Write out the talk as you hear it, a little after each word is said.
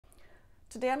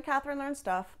Today on Catherine Learns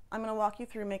Stuff, I'm going to walk you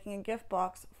through making a gift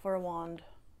box for a wand.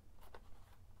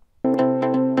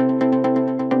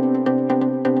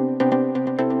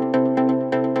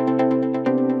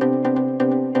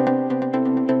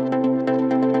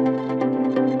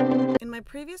 In my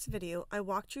previous video, I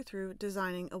walked you through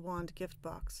designing a wand gift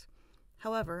box.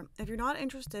 However, if you're not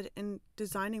interested in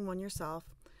designing one yourself,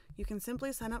 you can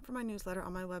simply sign up for my newsletter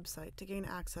on my website to gain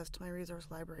access to my resource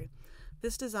library.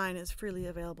 This design is freely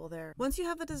available there. Once you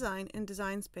have the design in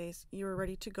Design Space, you are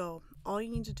ready to go. All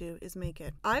you need to do is make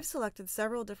it. I've selected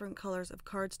several different colors of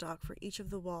cardstock for each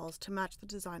of the walls to match the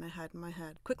design I had in my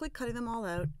head. Quickly cutting them all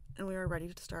out, and we are ready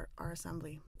to start our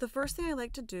assembly. The first thing I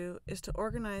like to do is to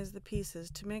organize the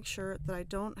pieces to make sure that I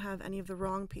don't have any of the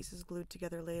wrong pieces glued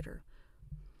together later.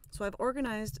 So I've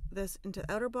organized this into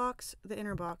the outer box, the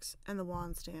inner box, and the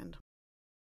wand stand.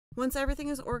 Once everything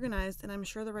is organized and I'm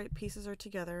sure the right pieces are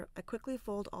together, I quickly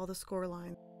fold all the score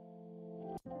lines.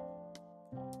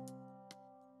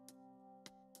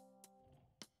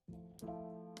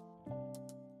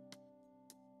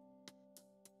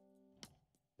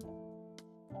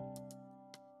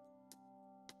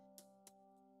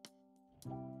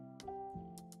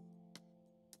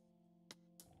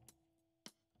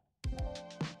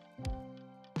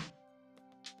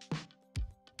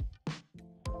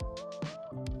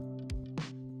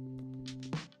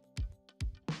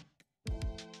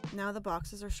 Now the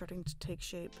boxes are starting to take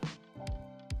shape.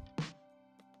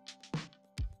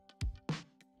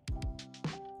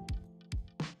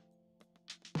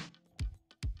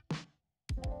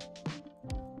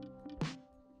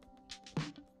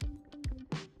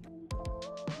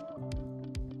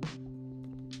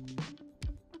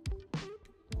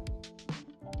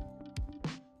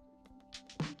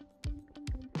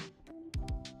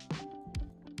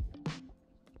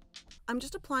 I'm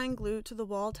just applying glue to the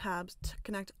wall tabs to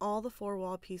connect all the 4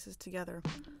 wall pieces together.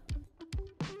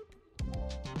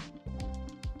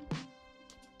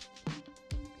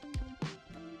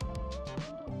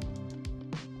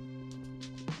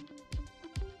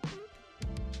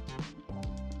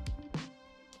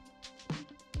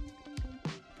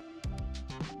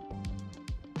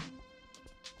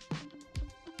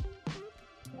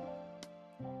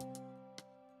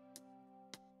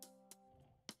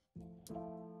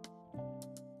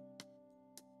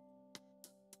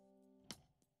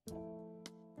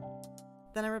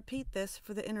 Then I repeat this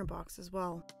for the inner box as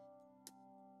well.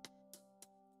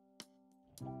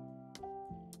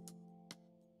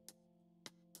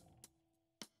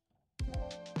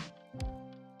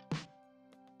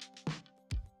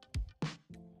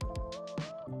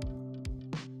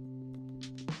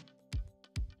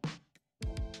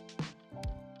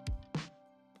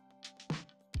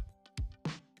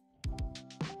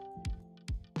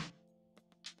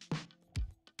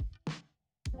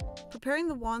 Preparing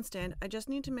the wand stand, I just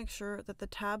need to make sure that the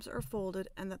tabs are folded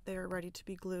and that they are ready to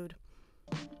be glued.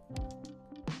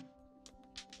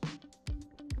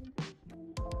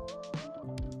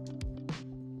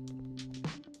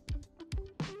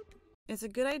 It's a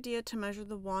good idea to measure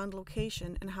the wand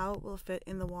location and how it will fit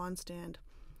in the wand stand.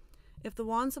 If the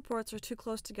wand supports are too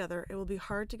close together, it will be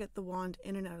hard to get the wand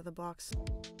in and out of the box.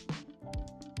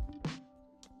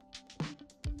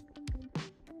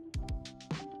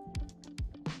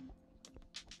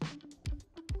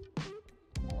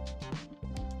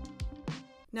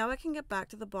 Now I can get back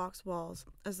to the box walls,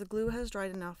 as the glue has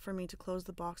dried enough for me to close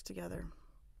the box together.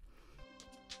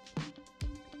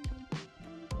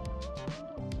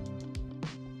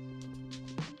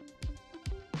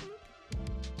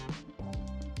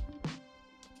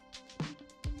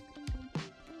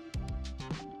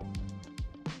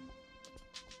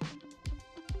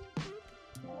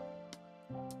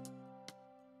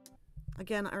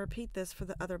 Again, I repeat this for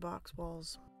the other box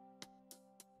walls.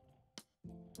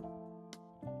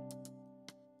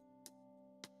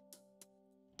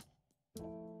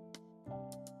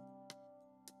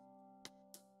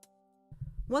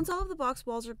 Once all of the box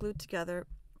walls are glued together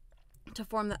to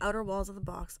form the outer walls of the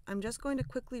box, I'm just going to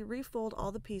quickly refold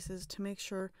all the pieces to make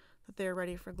sure that they are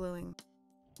ready for gluing.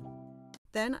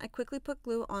 Then I quickly put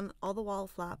glue on all the wall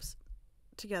flaps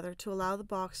together to allow the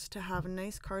box to have a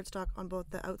nice cardstock on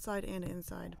both the outside and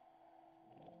inside.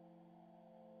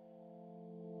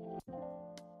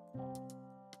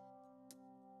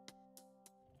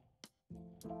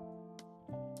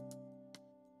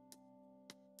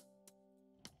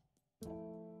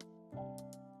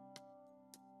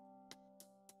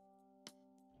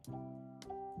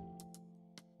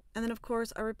 And then of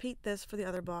course I repeat this for the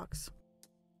other box.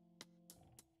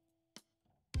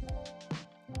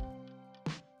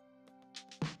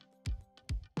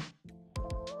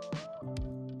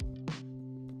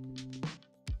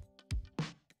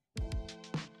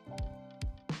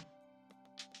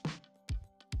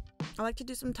 I like to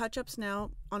do some touch-ups now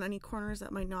on any corners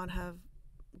that might not have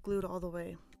glued all the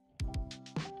way.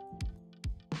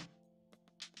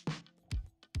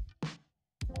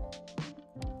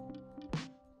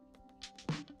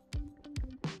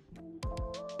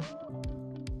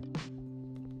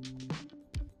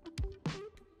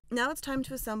 Now it's time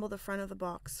to assemble the front of the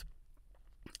box.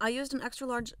 I used an extra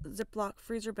large Ziploc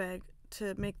freezer bag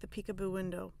to make the peekaboo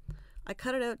window. I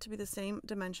cut it out to be the same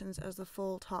dimensions as the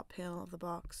full top panel of the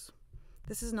box.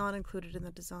 This is not included in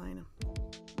the design.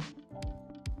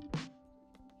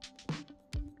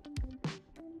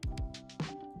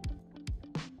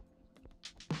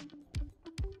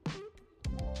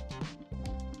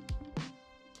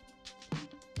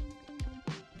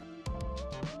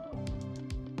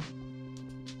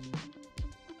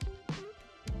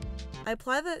 I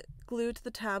apply the glue to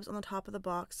the tabs on the top of the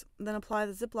box, then apply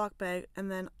the Ziploc bag and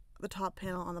then the top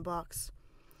panel on the box.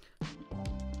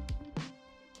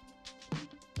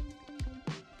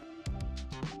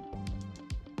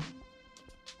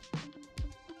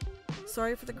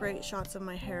 Sorry for the great shots of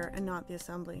my hair and not the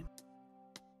assembly.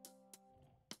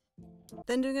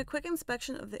 Then doing a quick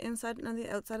inspection of the inside and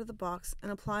the outside of the box and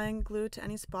applying glue to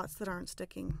any spots that aren't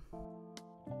sticking.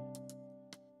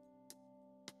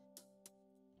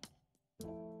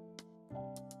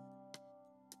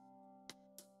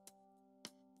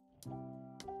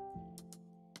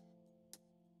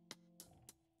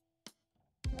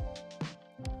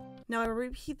 Now I will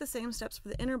repeat the same steps for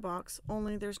the inner box,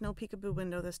 only there's no peekaboo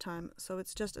window this time, so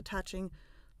it's just attaching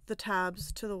the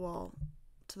tabs to the wall,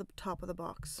 to the top of the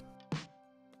box.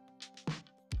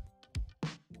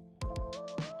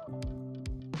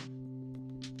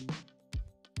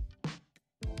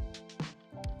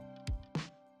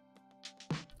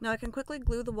 Now I can quickly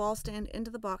glue the wall stand into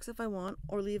the box if I want,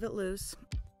 or leave it loose.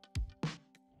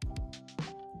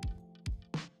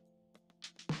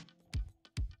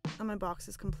 And my box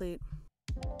is complete.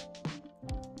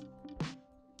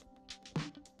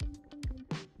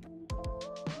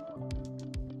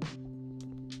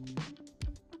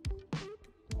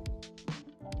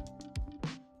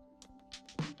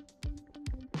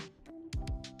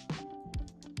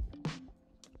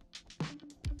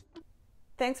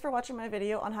 Thanks for watching my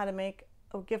video on how to make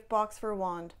a gift box for a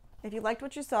wand. If you liked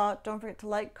what you saw, don't forget to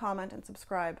like, comment, and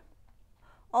subscribe.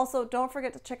 Also, don't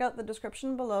forget to check out the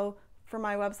description below for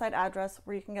my website address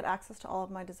where you can get access to all of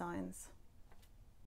my designs.